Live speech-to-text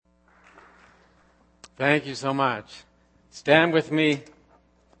Thank you so much. Stand with me,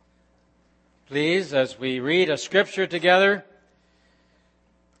 please, as we read a scripture together.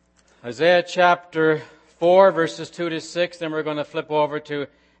 Isaiah chapter 4, verses 2 to 6. Then we're going to flip over to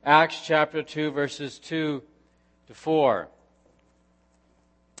Acts chapter 2, verses 2 to 4.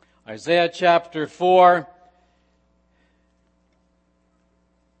 Isaiah chapter 4,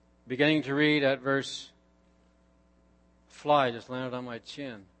 beginning to read at verse... Fly just landed on my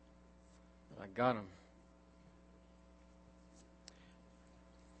chin. I got him.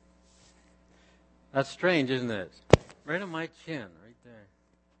 That's strange, isn't it? Right on my chin, right there.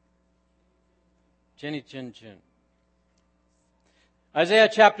 Chinny chin chin. Isaiah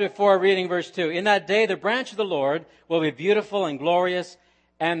chapter 4, reading verse 2. In that day the branch of the Lord will be beautiful and glorious,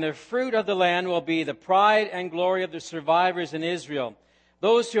 and the fruit of the land will be the pride and glory of the survivors in Israel.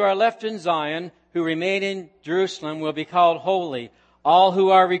 Those who are left in Zion, who remain in Jerusalem, will be called holy, all who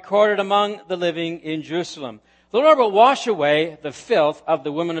are recorded among the living in Jerusalem. The Lord will wash away the filth of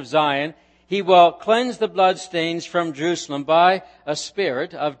the women of Zion. He will cleanse the bloodstains from Jerusalem by a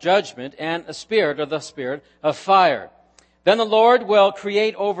spirit of judgment and a spirit of fire. Then the Lord will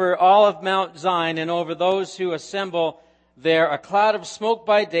create over all of Mount Zion and over those who assemble there a cloud of smoke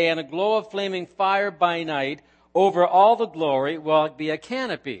by day and a glow of flaming fire by night. Over all the glory will be a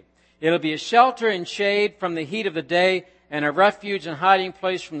canopy. It'll be a shelter and shade from the heat of the day and a refuge and hiding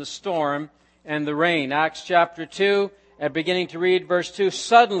place from the storm and the rain. Acts chapter 2, beginning to read verse 2.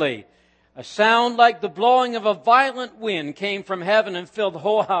 Suddenly, a sound like the blowing of a violent wind came from heaven and filled the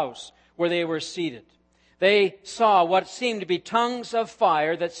whole house where they were seated. They saw what seemed to be tongues of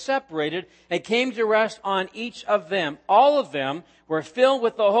fire that separated and came to rest on each of them. All of them were filled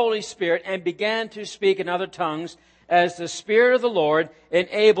with the Holy Spirit and began to speak in other tongues as the Spirit of the Lord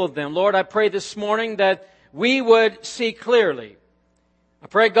enabled them. Lord, I pray this morning that we would see clearly. I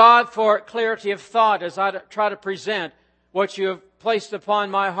pray, God, for clarity of thought as I try to present what you have placed upon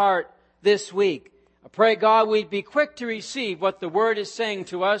my heart this week. I pray, God, we'd be quick to receive what the Word is saying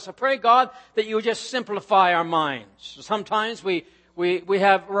to us. I pray, God, that you would just simplify our minds. Sometimes we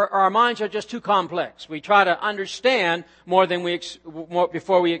have, our minds are just too complex. We try to understand more than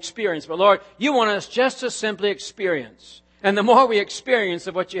before we experience. But Lord, you want us just to simply experience. And the more we experience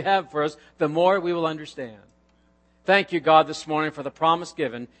of what you have for us, the more we will understand. Thank you, God, this morning for the promise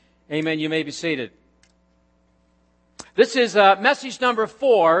given. Amen. You may be seated. This is message number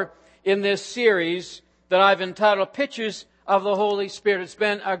 4 in this series that I've entitled Pictures of the Holy Spirit. It's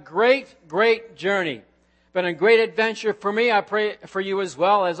been a great, great journey. Been a great adventure for me. I pray for you as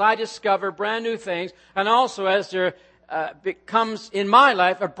well as I discover brand new things, and also as there becomes in my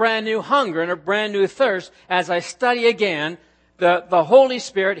life a brand new hunger and a brand new thirst as I study again the Holy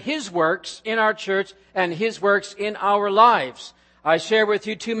Spirit, His works in our church and His works in our lives. I share with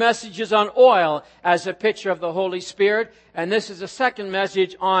you 2 messages on oil as a picture of the Holy Spirit, and this is the second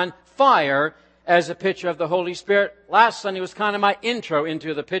message on fire as a picture of the Holy Spirit. Last Sunday was kind of my intro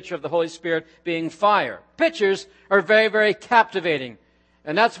into the picture of the Holy Spirit being fire. Pictures are very, very captivating.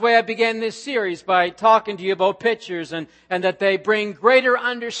 And that's why I began this series by talking to you about pictures and that they bring greater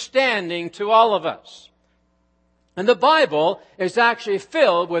understanding to all of us. And the Bible is actually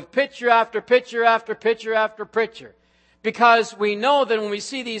filled with picture after picture after picture after picture. Because we know that when we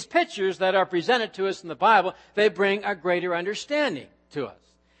see these pictures that are presented to us in the Bible, they bring a greater understanding to us.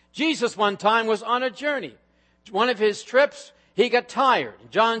 Jesus one time was on a journey. One of his trips, he got tired. In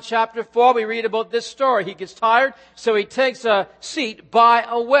John chapter 4, we read about this story. He gets tired, so he takes a seat by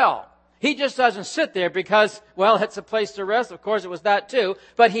a well. He just doesn't sit there because, well, it's a place to rest. Of course, it was that too.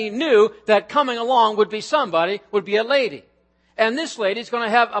 But he knew that coming along would be somebody, would be a lady. And this lady's going to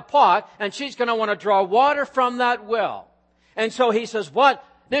have a pot, and she's going to want to draw water from that well. And so he says, what?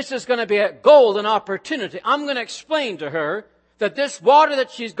 This is going to be a golden opportunity. I'm going to explain to her that this water that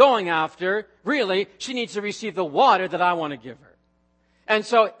she's going after, really, she needs to receive the water that I want to give her. And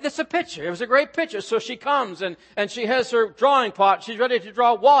so it's a picture. It was a great picture. So she comes and she has her drawing pot. She's ready to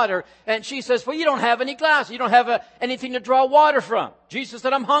draw water. And she says, well, you don't have any glass. You don't have anything to draw water from. Jesus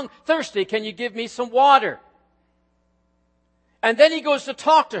said, I'm thirsty. Can you give me some water? And then he goes on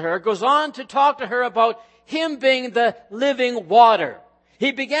to talk to her about Him being the living water.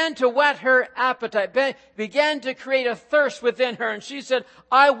 He began to whet her appetite, began to create a thirst within her. And she said,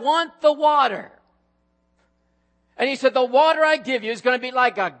 I want the water. And he said, the water I give you is going to be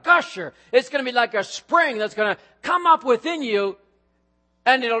like a gusher. It's going to be like a spring that's going to come up within you,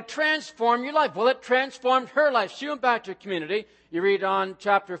 and it'll transform your life. Well, it transformed her life. She went back to her community. You read on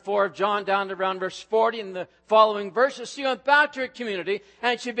chapter 4 of John down to around verse 40 in the following verses. She went back to her community,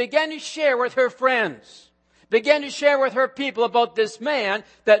 and she began to share with her friends. began to share with her people about this man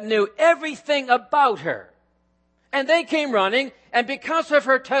that knew everything about her. And they came running, and because of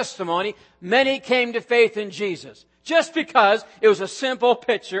her testimony, many came to faith in Jesus. Just because it was a simple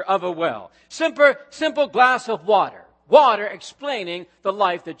picture of a well. Simple glass of water. Water explaining the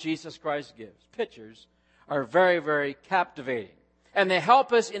life that Jesus Christ gives. Pictures are very, very captivating. And they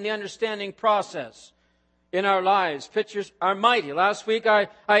help us in the understanding process in our lives. Pictures are mighty. Last week I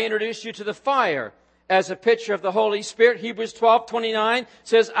introduced you to the fire as a picture of the Holy Spirit. Hebrews 12:29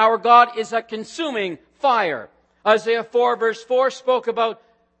 says, our God is a consuming fire. Isaiah 4 verse 4 spoke about,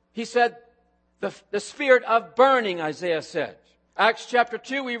 he said, the spirit of burning, Isaiah said. Acts chapter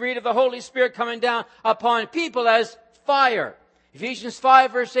 2, we read of the Holy Spirit coming down upon people as fire. Ephesians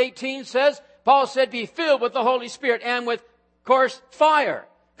 5 verse 18 says, Paul said, be filled with the Holy Spirit, and with, of course, fire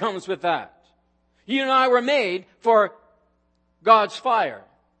comes with that. You and I were made for God's fire.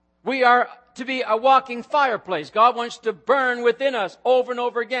 We are to be a walking fireplace. God wants to burn within us over and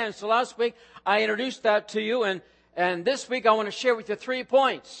over again. So last week I introduced that to you, and this week I want to share with you 3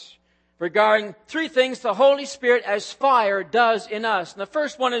 points regarding 3 things the Holy Spirit as fire does in us. And the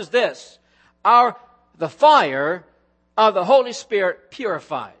first one is this. The fire of the Holy Spirit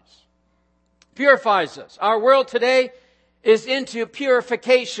purifies. Purifies us. Our world today is into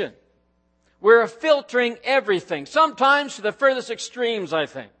purification. We're filtering everything. Sometimes to the furthest extremes, I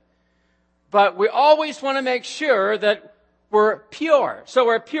think. But we always want to make sure that we're pure. So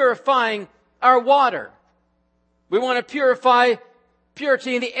we're purifying our water. We want to purify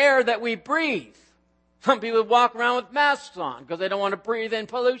purity in the air that we breathe. Some people walk around with masks on because they don't want to breathe in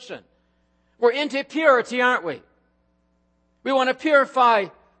pollution. We're into purity, aren't we? We want to purify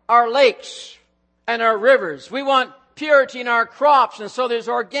our lakes and our rivers. We want purity in our crops, and so there's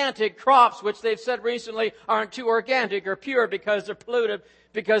organic crops, which they've said recently aren't too organic or pure because they're polluted,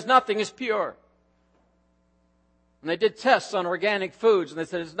 because nothing is pure. And they did tests on organic foods, and they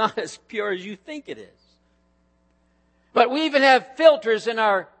said it's not as pure as you think it is. But we even have filters in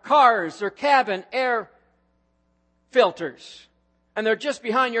our cars or cabin, air filters. And they're just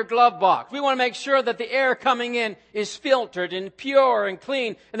behind your glove box. We want to make sure that the air coming in is filtered and pure and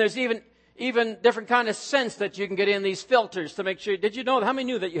clean. And there's even different kind of scents that you can get in these filters to make sure. Did you know? How many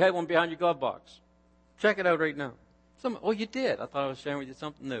knew that you had one behind your glove box? Check it out right now. Oh, you did. I thought I was sharing with you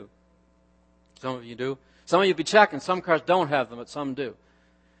something new. Some of you do. Some of you be checking. Some cars don't have them, but some do.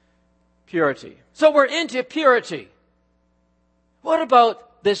 Purity. So we're into purity. What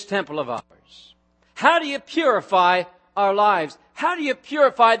about this temple of ours? How do you purify our lives? How do you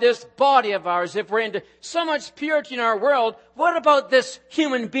purify this body of ours if we're into so much purity in our world? What about this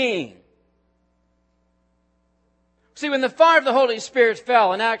human being? See, when the fire of the Holy Spirit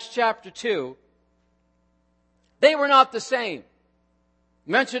fell in Acts chapter 2, they were not the same.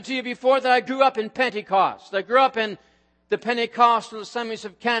 I mentioned to you before that I grew up in Pentecost. I grew up in the Pentecostal Assemblies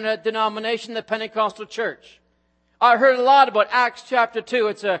of Canada denomination, the Pentecostal Church. I heard a lot about Acts chapter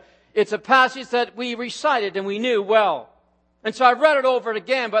 2. It's a passage that we recited and we knew well. And so I read it over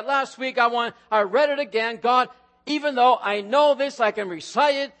again, but last week I read it again. God, even though I know this, I can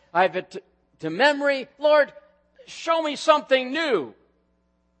recite it, I have it to memory. Lord, show me something new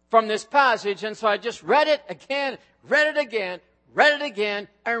from this passage. And so I just read it again, read it again, read it again,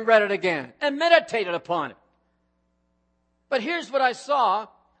 and read it again, and meditated upon it. But here's what I saw.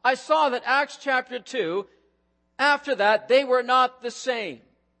 I saw that Acts chapter 2, after that, they were not the same.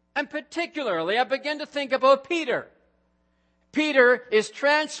 And particularly, I began to think about Peter. Peter is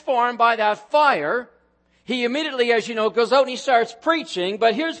transformed by that fire. He immediately, as you know, goes out and he starts preaching.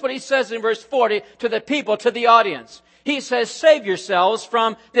 But here's what he says in verse 40 to the people, to the audience. He says, save yourselves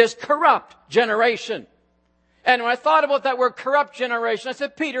from this corrupt generation. And when I thought about that word corrupt generation, I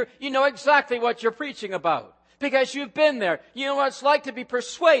said, Peter, you know exactly what you're preaching about. Because you've been there. You know what it's like to be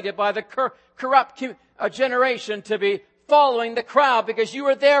persuaded by the corrupt generation to be following the crowd because you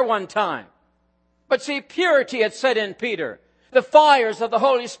were there one time. But see, purity had set in Peter. The fires of the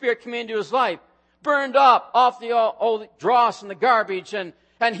Holy Spirit came into his life, burned up off the old dross and the garbage. And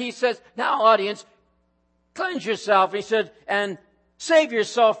he says, now audience, cleanse yourself. He said, and save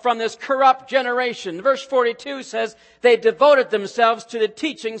yourself from this corrupt generation. Verse 42 says, they devoted themselves to the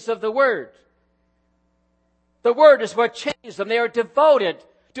teachings of the Word. The Word is what changed them. They were devoted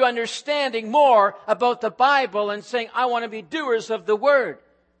to understanding more about the Bible and saying, I want to be doers of the Word.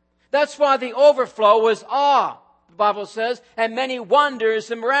 That's why the overflow was awe, the Bible says, and many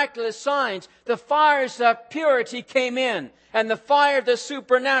wonders and miraculous signs. The fires of purity came in, and the fire of the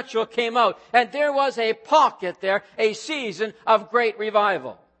supernatural came out. And there was a pocket there, a season of great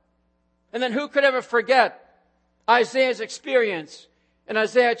revival. And then who could ever forget Isaiah's experience in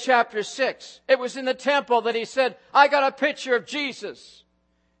Isaiah chapter 6. It was in the temple that he said, I got a picture of Jesus.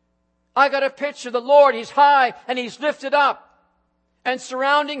 I got a picture of the Lord. He's high and he's lifted up. And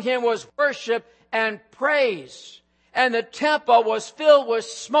surrounding him was worship and praise. And the temple was filled with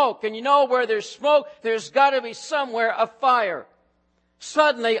smoke. And you know, where there's smoke, there's got to be somewhere a fire.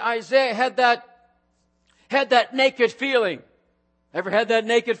 Suddenly, Isaiah had that naked feeling. Ever had that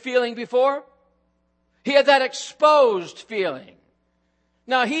naked feeling before? He had that exposed feeling.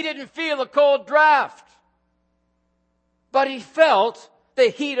 Now, he didn't feel a cold draft, but he felt the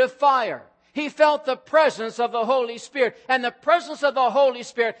heat of fire. He felt the presence of the Holy Spirit. And the presence of the Holy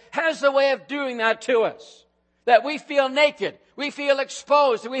Spirit has a way of doing that to us. That we feel naked, we feel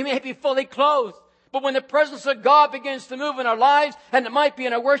exposed, and we may be fully clothed. But when the presence of God begins to move in our lives, and it might be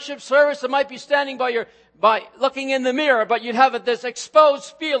in a worship service, it might be standing by looking in the mirror, but you'd have this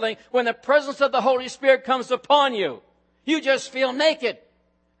exposed feeling when the presence of the Holy Spirit comes upon you. You just feel naked.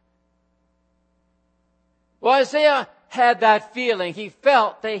 Well, Isaiah had that feeling. He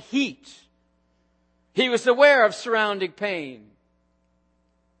felt the heat. He was aware of surrounding pain.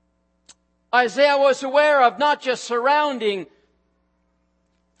 Isaiah was aware of not just surrounding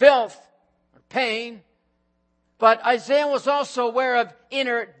filth or pain, but Isaiah was also aware of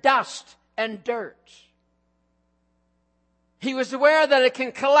inner dust and dirt. He was aware that it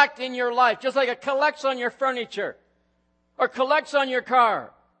can collect in your life, just like it collects on your furniture or collects on your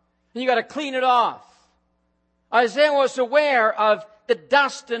car. And you got to clean it off. Isaiah was aware of the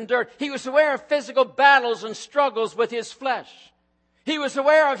dust and dirt. He was aware of physical battles and struggles with his flesh. He was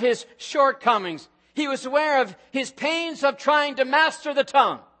aware of his shortcomings. He was aware of his pains of trying to master the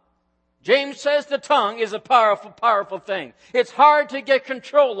tongue. James says the tongue is a powerful, powerful thing. It's hard to get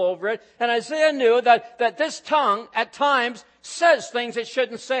control over it. And Isaiah knew that this tongue at times says things it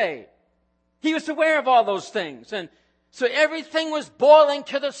shouldn't say. He was aware of all those things. And so everything was boiling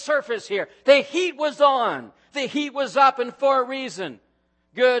to the surface here. The heat was on. The heat was up, and for a reason.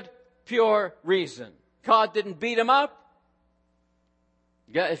 Good, pure reason. God didn't beat him up.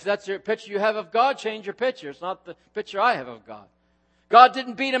 If that's your picture you have of God, change your picture. It's not the picture I have of God. God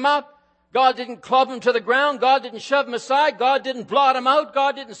didn't beat him up. God didn't club him to the ground. God didn't shove him aside. God didn't blot him out.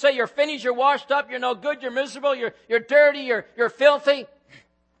 God didn't say, you're finished, you're washed up, you're no good, you're miserable, you're dirty, you're filthy.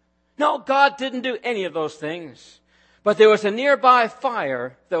 No, God didn't do any of those things. But there was a nearby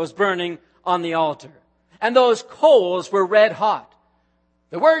fire that was burning on the altar. And those coals were red hot.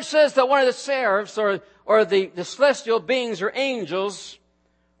 The word says that one of the seraphs, or the celestial beings or angels,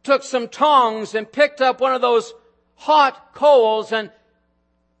 took some tongs and picked up one of those hot coals and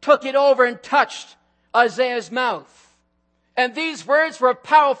took it over and touched Isaiah's mouth. And these words were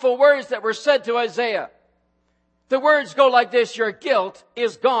powerful words that were said to Isaiah. The words go like this: your guilt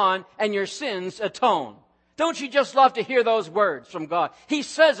is gone and your sins atoned. Don't you just love to hear those words from God? He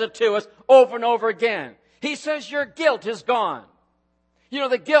says it to us over and over again. He says your guilt is gone. You know,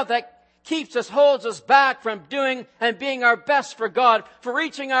 the guilt that keeps us, holds us back from doing and being our best for God, for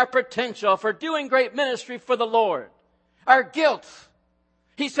reaching our potential, for doing great ministry for the Lord. Our guilt.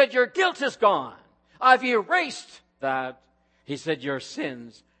 He said, your guilt is gone. I've erased that. He said, your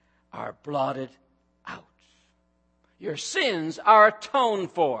sins are blotted out. Your sins are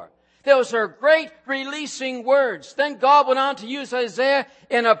atoned for. Those are great releasing words. Then God went on to use Isaiah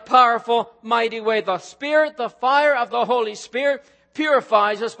in a powerful, mighty way. The Spirit, the fire of the Holy Spirit,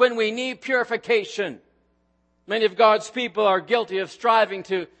 purifies us when we need purification. Many of God's people are guilty of striving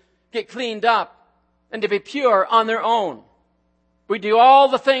to get cleaned up and to be pure on their own. We do all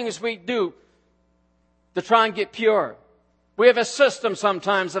the things we do to try and get pure. We have a system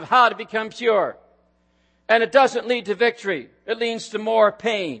sometimes of how to become pure. And it doesn't lead to victory. It leads to more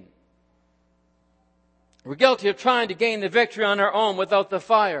pain. We're guilty of trying to gain the victory on our own without the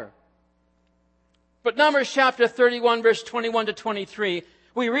fire. But Numbers chapter 31, verse 21 to 23,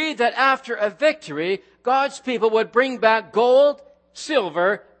 we read that after a victory, God's people would bring back gold,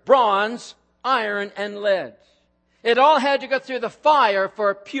 silver, bronze, iron, and lead. It all had to go through the fire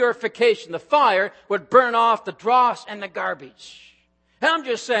for purification. The fire would burn off the dross and the garbage. And I'm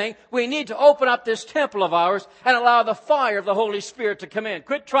just saying, we need to open up this temple of ours and allow the fire of the Holy Spirit to come in.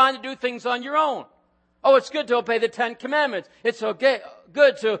 Quit trying to do things on your own. Oh, it's good to obey the 10 Commandments. It's okay,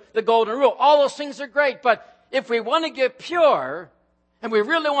 good to the Golden Rule. All those things are great, but if we want to get pure, and we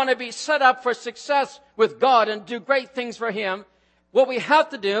really want to be set up for success with God and do great things for Him, what we have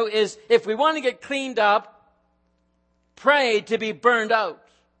to do is, if we want to get cleaned up, pray to be burned out.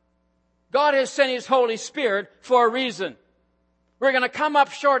 God has sent His Holy Spirit for a reason. We're going to come up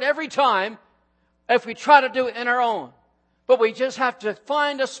short every time if we try to do it in our own. But we just have to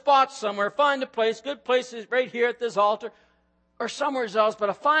find a spot somewhere, find a place. Good place is right here at this altar, or somewhere else, but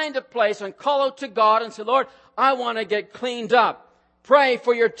to find a place and call out to God and say, Lord, I want to get cleaned up. Pray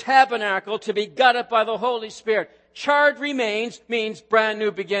for your tabernacle to be gutted by the Holy Spirit. Charred remains means brand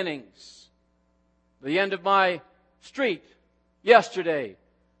new beginnings. At the end of my street yesterday,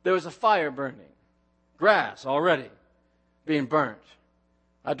 there was a fire burning. Grass already being burnt.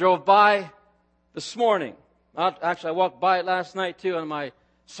 I drove by this morning. Actually, I walked by it last night too on my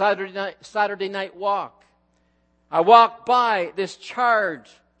Saturday night walk. I walked by this charred,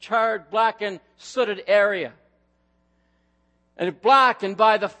 blackened, sooted area. And blackened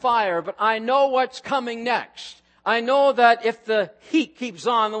by the fire, but I know what's coming next. I know that if the heat keeps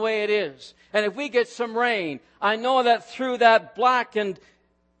on the way it is, and if we get some rain, I know that through that blackened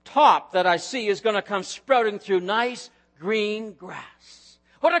top that I see is going to come sprouting through nice green grass.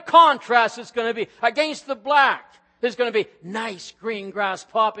 What a contrast it's going to be. Against the black, there's going to be nice green grass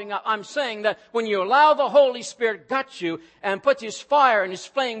popping up. I'm saying that when you allow the Holy Spirit gut you and puts His fire and His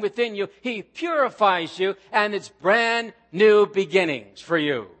flame within you, He purifies you, and it's brand new beginnings for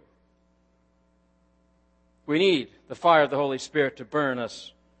you. We need the fire of the Holy Spirit to burn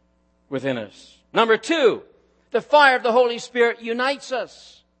us within us. Number 2, the fire of the Holy Spirit unites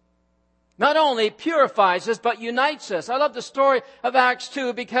us. Not only purifies us, but unites us. I love the story of Acts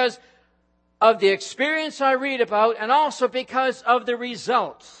 2 because of the experience I read about, and also because of the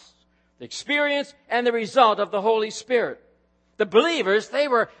results. The experience and the result of the Holy Spirit. The believers, they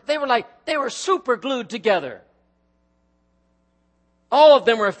were super glued together. All of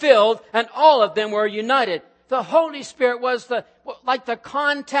them were filled, and all of them were united. The Holy Spirit was like the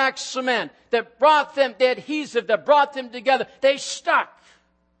contact cement that brought them, the adhesive that brought them together. They stuck.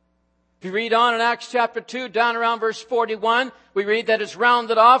 If you read on in Acts chapter 2, down around verse 41, we read that it's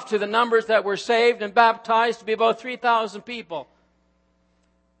rounded off to the numbers that were saved and baptized to be about 3,000 people.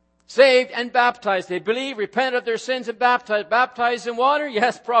 Saved and baptized. They believe, repent of their sins and baptized. Baptized in water?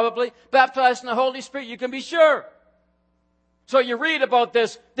 Yes, probably. Baptized in the Holy Spirit? You can be sure. So you read about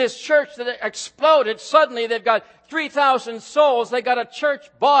this church that exploded. Suddenly they've got 3,000 souls. They got a church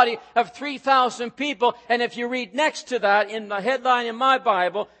body of 3,000 people. And if you read next to that in the headline in my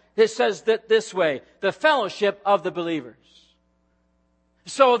Bible, it says that this way, the fellowship of the believers.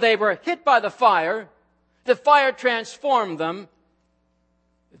 So they were hit by the fire transformed them.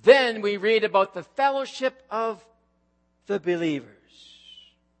 Then we read about the fellowship of the believers.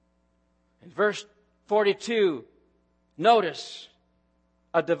 In verse 42, notice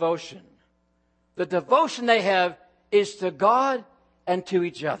a devotion. The devotion they have is to God and to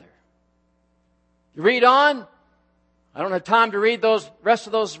each other. You read on. I don't have time to read those rest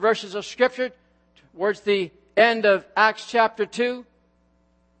of those verses of Scripture towards the end of Acts chapter 2.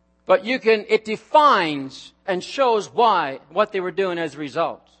 But it defines and shows what they were doing as a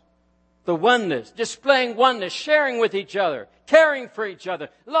result. The oneness, displaying oneness, sharing with each other, caring for each other,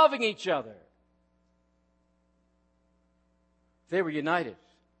 loving each other. They were united.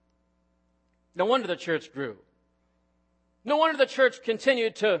 No wonder the church grew. No wonder the church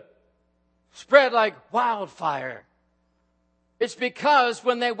continued to spread like wildfire. It's because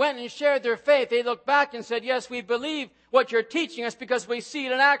when they went and shared their faith, they looked back and said, yes, we believe what you're teaching us because we see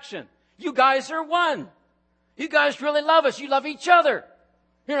it in action. You guys are one. You guys really love us. You love each other.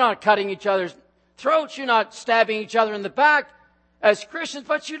 You're not cutting each other's throats. You're not stabbing each other in the back as Christians,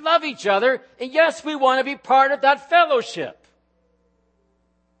 but you love each other. And yes, we want to be part of that fellowship.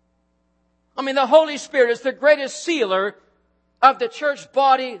 I mean, the Holy Spirit is the greatest sealer of the church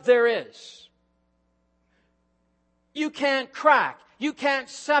body there is. You can't crack. You can't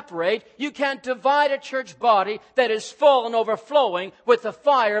separate. You can't divide a church body that is full and overflowing with the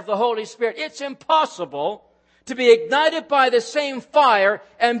fire of the Holy Spirit. It's impossible to be ignited by the same fire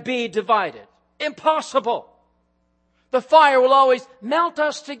and be divided. Impossible. The fire will always melt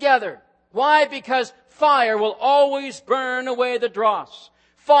us together. Why? Because fire will always burn away the dross.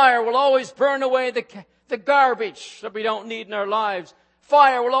 Fire will always burn away the garbage that we don't need in our lives.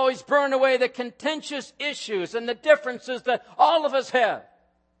 Fire will always burn away the contentious issues and the differences that all of us have.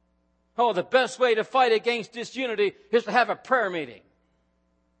 Oh, the best way to fight against disunity is to have a prayer meeting.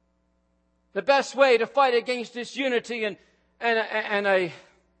 The best way to fight against disunity and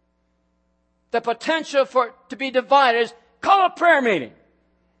the potential for it to be divided is call a prayer meeting.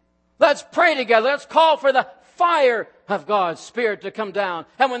 Let's pray together. Let's call for the fire of God's Spirit to come down.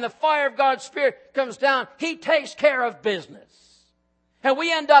 And when the fire of God's Spirit comes down, He takes care of business. And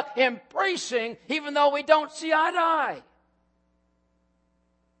we end up embracing even though we don't see eye to eye.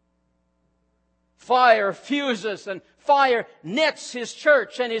 Fire fuses and fire knits His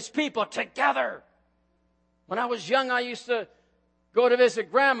church and His people together. When I was young, I used to go to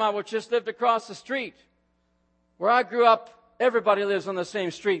visit Grandma, which just lived across the street. Where I grew up everybody lives on the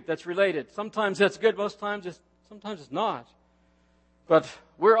same street that's related. Sometimes that's good, sometimes it's not. But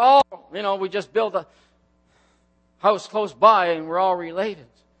we're all, we just build a house close by and we're all related.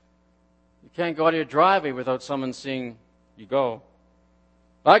 You can't go out of your driveway without someone seeing you go.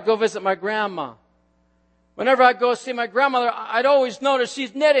 I'd go visit my grandma. Whenever I'd go see my grandmother, I'd always notice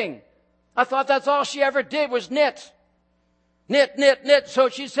she's knitting. I thought that's all she ever did was knit. Knit, knit, knit. So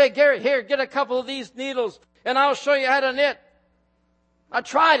she'd say, Gary, here, get a couple of these needles and I'll show you how to knit. I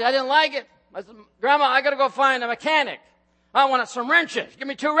tried it. I didn't like it. I said, Grandma, I got to go find a mechanic. I want some wrenches. Give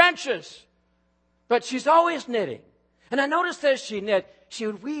me 2 wrenches. But she's always knitting. And I noticed as she knit, she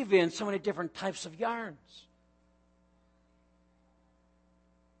would weave in so many different types of yarns.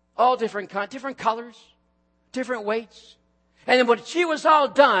 All different kinds, different colors, different weights. And then when she was all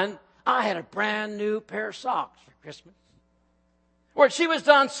done, I had a brand new pair of socks for Christmas. When she was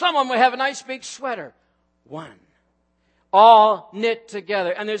done, someone would have a nice big sweater. One. All knit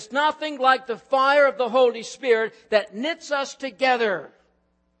together. And there's nothing like the fire of the Holy Spirit that knits us together.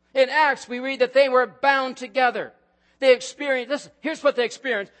 In Acts, we read that they were bound together. They experienced, listen, here's what they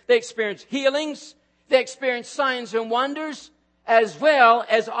experienced. They experienced healings. They experienced signs and wonders, as well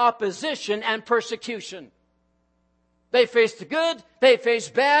as opposition and persecution. They faced the good, they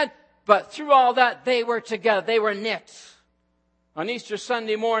faced bad, but through all that, they were together. They were knit. On Easter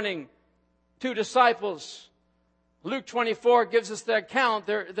Sunday morning, 2 disciples, Luke 24 gives us the account.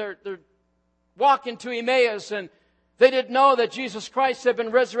 They're walking to Emmaus, and they didn't know that Jesus Christ had been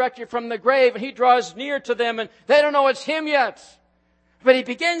resurrected from the grave, and He draws near to them, and they don't know it's Him yet. But He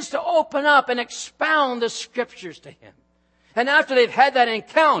begins to open up and expound the Scriptures to him. And after they've had that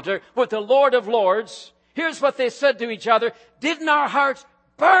encounter with the Lord of Lords, here's what they said to each other. Didn't our hearts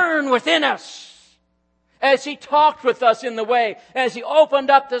burn within us as He talked with us in the way, as He opened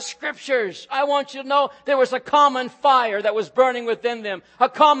up the Scriptures? I want you to know there was a common fire that was burning within them, a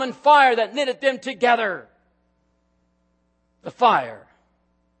common fire that knitted them together. The fire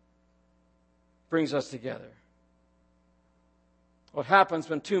brings us together. What happens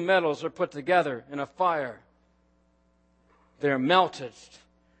when 2 metals are put together in a fire? They're melted.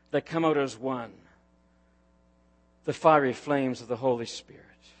 They come out as one. The fiery flames of the Holy Spirit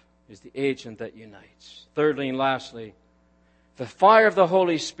is the agent that unites. Thirdly and lastly, the fire of the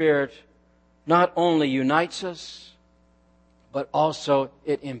Holy Spirit not only unites us, but also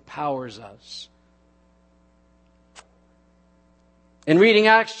it empowers us. In reading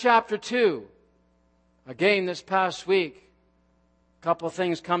Acts chapter 2, again this past week, a couple of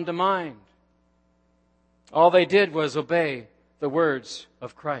things come to mind. All they did was obey the words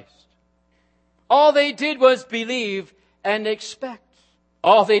of Christ. All they did was believe and expect.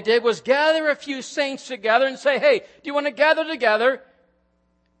 All they did was gather a few saints together and say, hey, do you want to gather together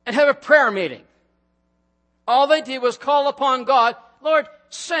and have a prayer meeting? All they did was call upon God, Lord,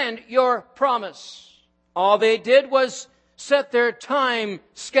 send your promise. All they did was set their time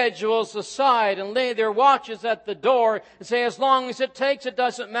schedules aside and lay their watches at the door and say, as long as it takes, it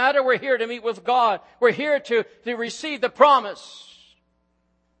doesn't matter. We're here to meet with God. We're here to receive the promise.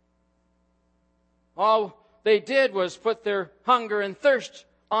 All they did was put their hunger and thirst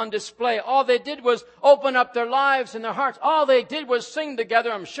on display. All they did was open up their lives and their hearts. All they did was sing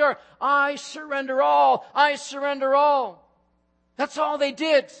together, I'm sure, I surrender all. I surrender all. That's all they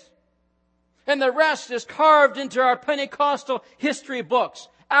did. And the rest is carved into our Pentecostal history books.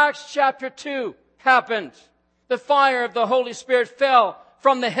 Acts chapter 2 happened. The fire of the Holy Spirit fell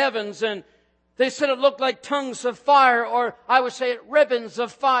from the heavens, and they said it looked like tongues of fire, or I would say ribbons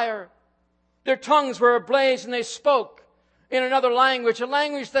of fire. Their tongues were ablaze, and they spoke in another language, a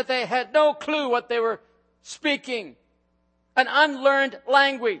language that they had no clue what they were speaking, an unlearned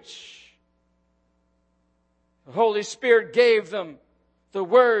language. The Holy Spirit gave them the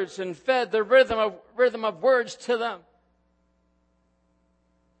words and fed the rhythm of words to them.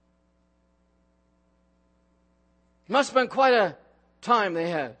 It must have been quite a time they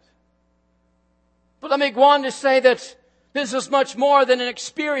had. But let me go on to say that this is much more than an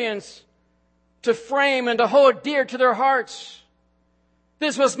experience to frame and to hold dear to their hearts.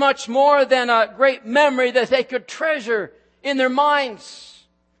 This was much more than a great memory that they could treasure in their minds.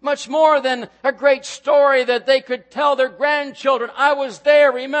 Much more than a great story that they could tell their grandchildren. I was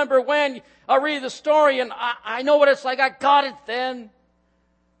there. Remember when? I read the story and I know what it's like. I got it then.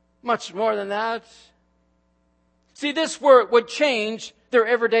 Much more than that. See, this word would change their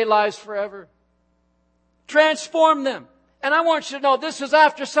everyday lives forever. Transform them. And I want you to know this is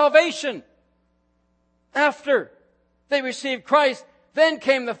after salvation. After they received Christ, then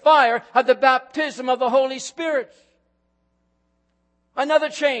came the fire of the baptism of the Holy Spirit. Another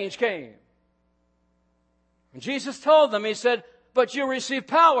change came. And Jesus told them, He said, but you'll receive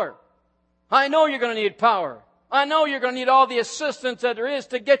power. I know you're going to need power. I know you're going to need all the assistance that there is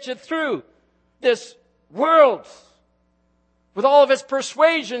to get you through this world with all of its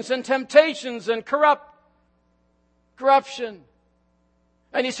persuasions and temptations and corruption.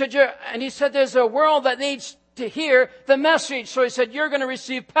 And He said, there's a world that needs to hear the message. So He said, you're going to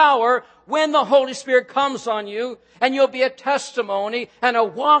receive power when the Holy Spirit comes on you, and you'll be a testimony and a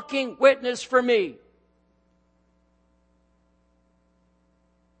walking witness for me.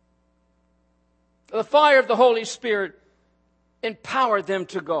 The fire of the Holy Spirit empowered them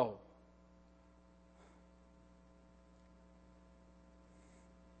to go.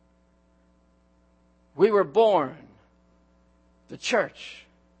 We were born, the church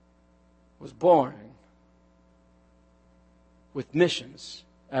was born with missions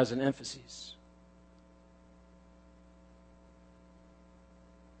as an emphasis.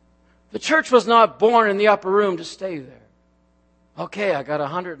 The church was not born in the upper room to stay there. Okay, I got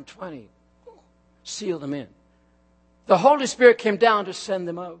 120. Seal them in. The Holy Spirit came down to send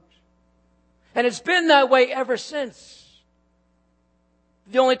them out. And it's been that way ever since.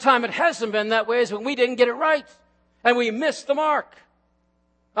 The only time it hasn't been that way is when we didn't get it right and we missed the mark.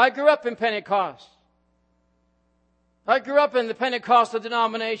 I grew up in Pentecost. I grew up in the Pentecostal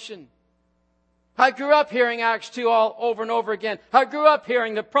denomination. I grew up hearing Acts 2 all over and over again. I grew up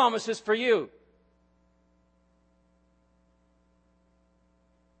hearing the promises for you.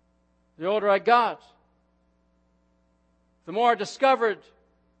 The older I got, the more I discovered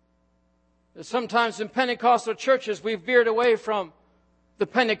that sometimes in Pentecostal churches we've veered away from the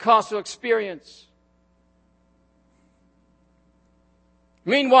Pentecostal experience.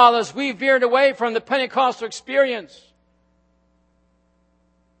 Meanwhile, as we veered away from the Pentecostal experience,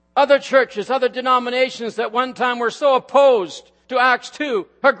 other churches, other denominations that one time were so opposed to Acts 2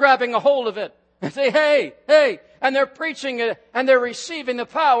 are grabbing a hold of it and say, hey, and they're preaching it and they're receiving the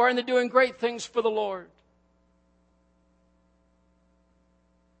power and they're doing great things for the Lord.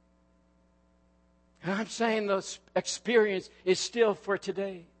 And I'm saying this experience is still for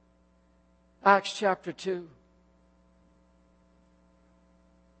today. Acts chapter 2.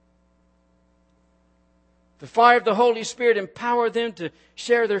 The fire of the Holy Spirit empowered them to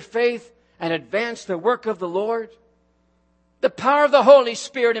share their faith and advance the work of the Lord. The power of the Holy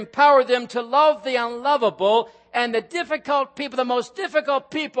Spirit empowered them to love the unlovable and the difficult people, the most difficult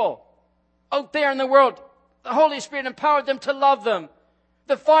people out there in the world. The Holy Spirit empowered them to love them.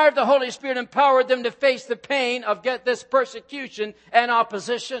 The fire of the Holy Spirit empowered them to face the pain of, get this, persecution and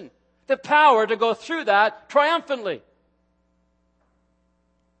opposition. The power to go through that triumphantly.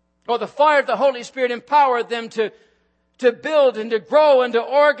 Or the fire of the Holy Spirit empowered them to build and to grow and to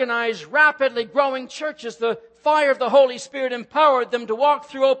organize rapidly growing churches. The fire of the Holy Spirit empowered them to walk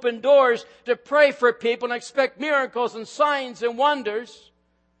through open doors, to pray for people and expect miracles and signs and wonders.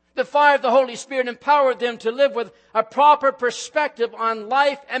 The fire of the Holy Spirit empowered them to live with a proper perspective on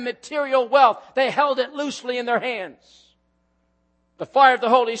life and material wealth. They held it loosely in their hands. The fire of the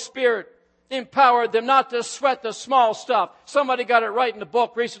Holy Spirit empowered them not to sweat the small stuff. Somebody got it right in the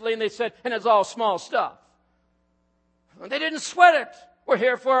book recently and they said, and it's all small stuff. They didn't sweat it. We're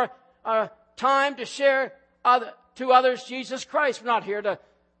here for a time to share to others Jesus Christ. We're not here to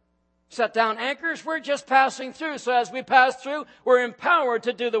set down anchors. We're just passing through. So as we pass through, we're empowered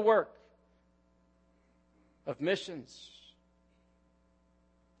to do the work of missions.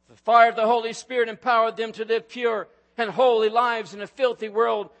 The fire of the Holy Spirit empowered them to live pure and holy lives in a filthy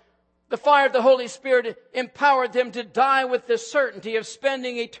world. The fire of the Holy Spirit empowered them to die with the certainty of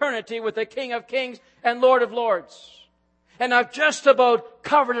spending eternity with the King of Kings and Lord of Lords. And I've just about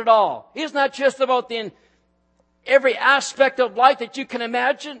covered it all. Isn't that just about every aspect of life that you can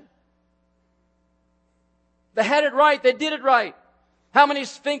imagine? They had it right. They did it right. How many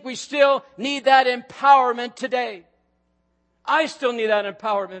think we still need that empowerment today? I still need that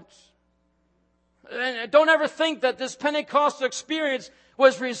empowerment. And don't ever think that this Pentecostal experience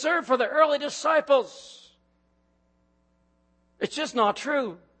was reserved for the early disciples. It's just not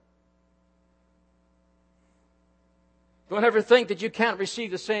true. Don't ever think that you can't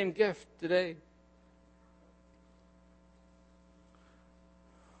receive the same gift today.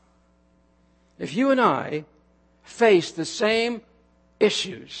 If you and I face the same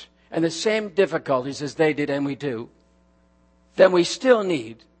issues and the same difficulties as they did, and we do, then we still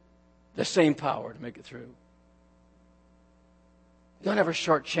need the same power to make it through. Don't ever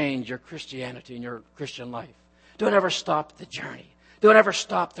shortchange your Christianity and your Christian life. Don't ever stop the journey. Don't ever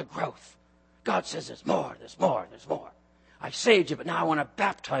stop the growth. God says there's more, there's more, there's more. I've saved you, but now I want to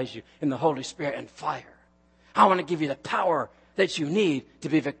baptize you in the Holy Spirit and fire. I want to give you the power that you need to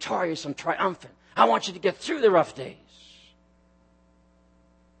be victorious and triumphant. I want you to get through the rough days.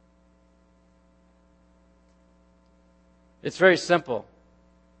 It's very simple.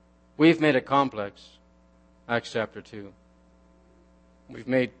 We've made it complex. Acts chapter 2. We've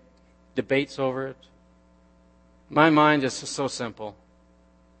made debates over it. My mind is so simple.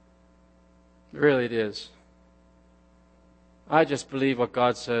 Really it is. I just believe what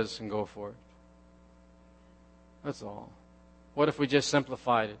God says and go for it. That's all. What if we just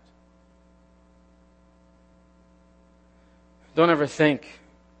simplified it? Don't ever think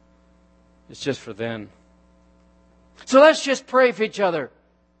it's just for then. So let's just pray for each other.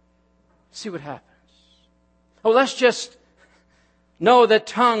 See what happens. Oh, let's just know that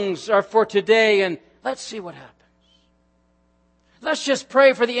tongues are for today and let's see what happens. Let's just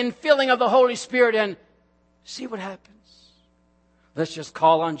pray for the infilling of the Holy Spirit and see what happens. Let's just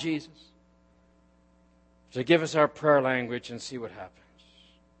call on Jesus to give us our prayer language and see what happens.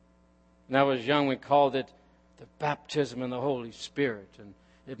 When I was young, we called it the baptism in the Holy Spirit. And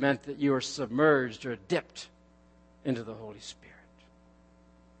it meant that you were submerged or dipped into the Holy Spirit.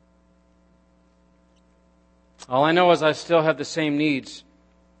 All I know is I still have the same needs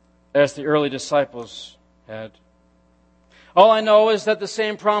as the early disciples had. All I know is that the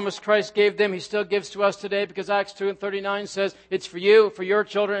same promise Christ gave them, He still gives to us today, because Acts 2:39 says it's for you, for your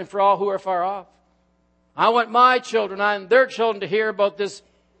children, and for all who are far off. I want my children and their children to hear about this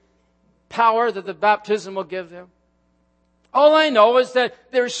power that the baptism will give them. All I know is that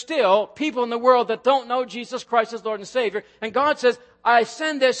there's still people in the world that don't know Jesus Christ as Lord and Savior. And God says, I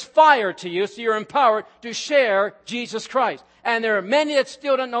send this fire to you so you're empowered to share Jesus Christ. And there are many that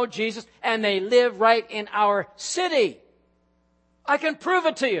still don't know Jesus, and they live right in our city. I can prove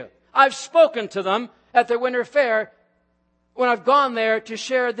it to you. I've spoken to them at the winter fair when I've gone there to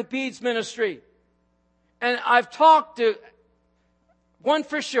share the beads ministry. And I've talked to one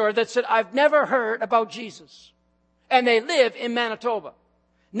for sure that said, I've never heard about Jesus. And they live in Manitoba.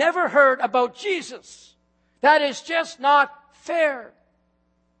 Never heard about Jesus. That is just not fair.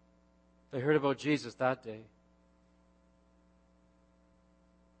 They heard about Jesus that day.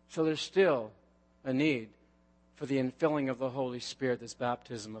 So there's still a need for the infilling of the Holy Spirit, this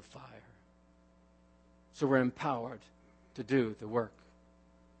baptism of fire. So we're empowered to do the work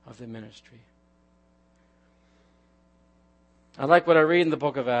of the ministry. I like what I read in the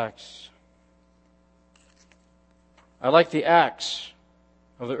book of Acts. I like the acts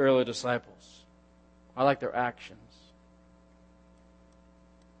of the early disciples. I like their actions.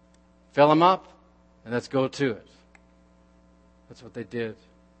 Fill them up, and let's go to it. That's what they did.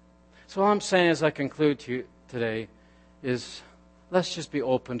 So all I'm saying as I conclude today is let's just be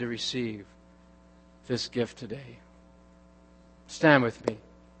open to receive this gift today. Stand with me.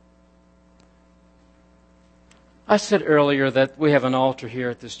 I said earlier that we have an altar here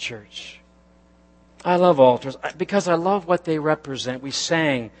at this church. I love altars because I love what they represent. We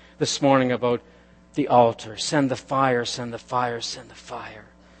sang this morning about the altar. Send the fire, send the fire, send the fire.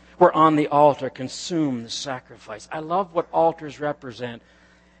 We're on the altar, consume the sacrifice. I love what altars represent.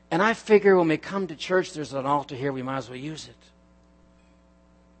 And I figure when we come to church, there's an altar here, we might as well use it.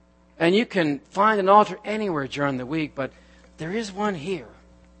 And you can find an altar anywhere during the week, but there is one here.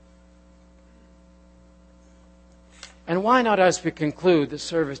 And why not, as we conclude the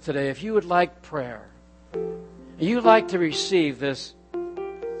service today, if you would like prayer, you'd like to receive this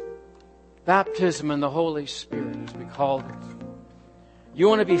baptism in the Holy Spirit, as we called it. You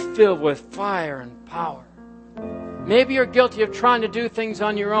want to be filled with fire and power. Maybe you're guilty of trying to do things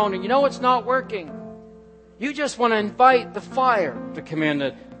on your own, and you know it's not working. You just want to invite the fire to come in,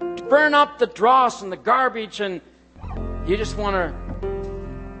 to burn up the dross and the garbage, and you just want to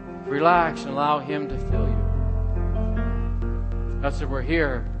relax and allow Him to fill you. That's what we're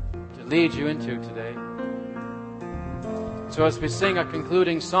here to lead you into today. So as we sing a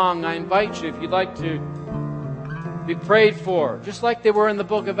concluding song, I invite you, if you'd like to be prayed for, just like they were in the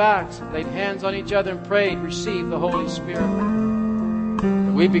book of Acts, laid hands on each other and prayed, receive the Holy Spirit.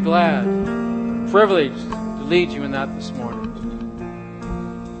 That we'd be glad, privileged to lead you in that this morning.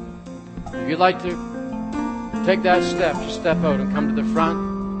 If you'd like to take that step, just step out and come to the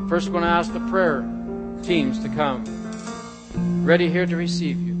front. First, we're going to ask the prayer teams to come, ready here to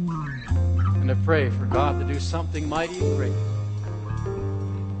receive you and to pray for God to do something mighty and great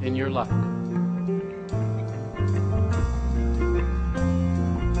in your life.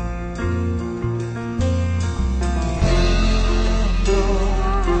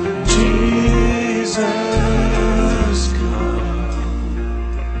 Jesus, come,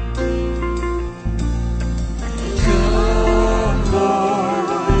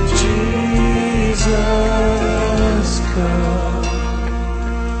 Lord Jesus, come.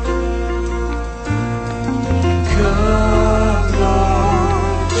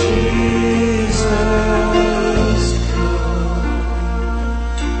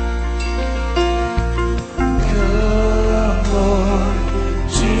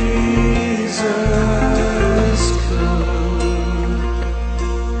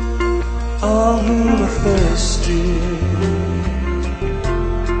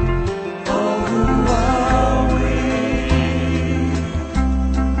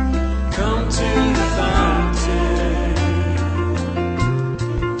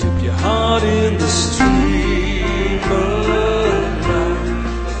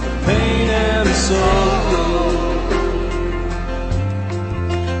 sorrow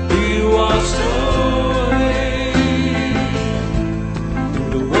be washed away.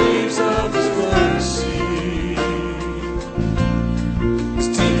 The waves of His mercy, His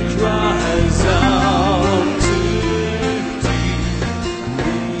deep cries out to deep.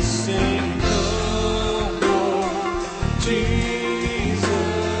 We sing, come, Lord Jesus.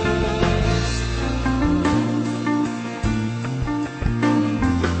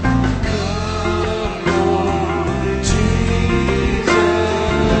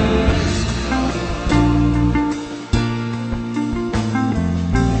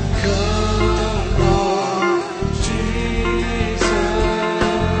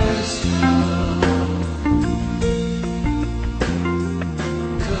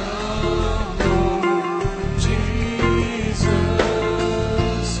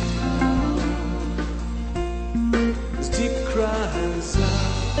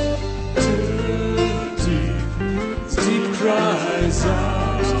 Cries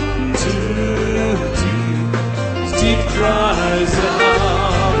out to deep, deep cries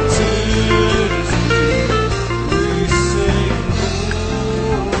out to deep. We sing,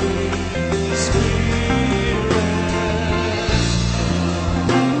 Holy Spirit.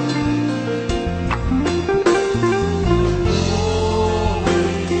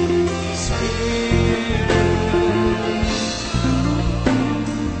 Holy Spirit.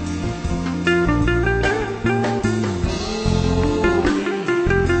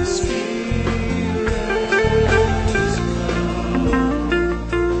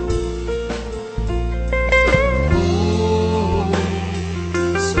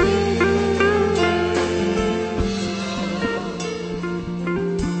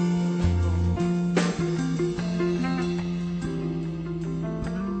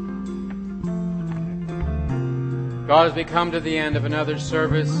 God, as we come to the end of another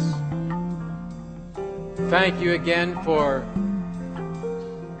service, thank you again for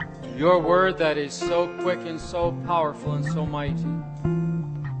your word that is so quick and so powerful and so mighty.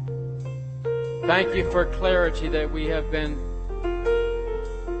 Thank you for clarity that we have been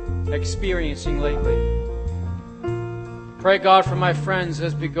experiencing lately. Pray, God, for my friends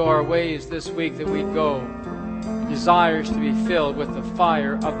as we go our ways this week, that we go desires to be filled with the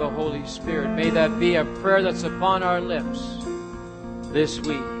fire of the Holy Spirit. May that be a prayer that's upon our lips this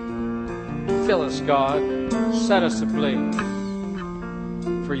week. Fill us, God. Set us ablaze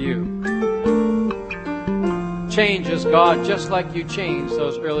for you. Change us, God, just like you changed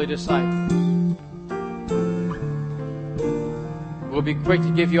those early disciples. We'll be quick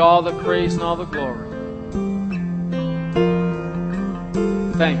to give you all the praise and all the glory.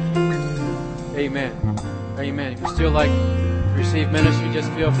 Thank you. Amen. Amen. If you still like to receive ministry, just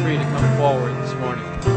feel free to come forward this morning.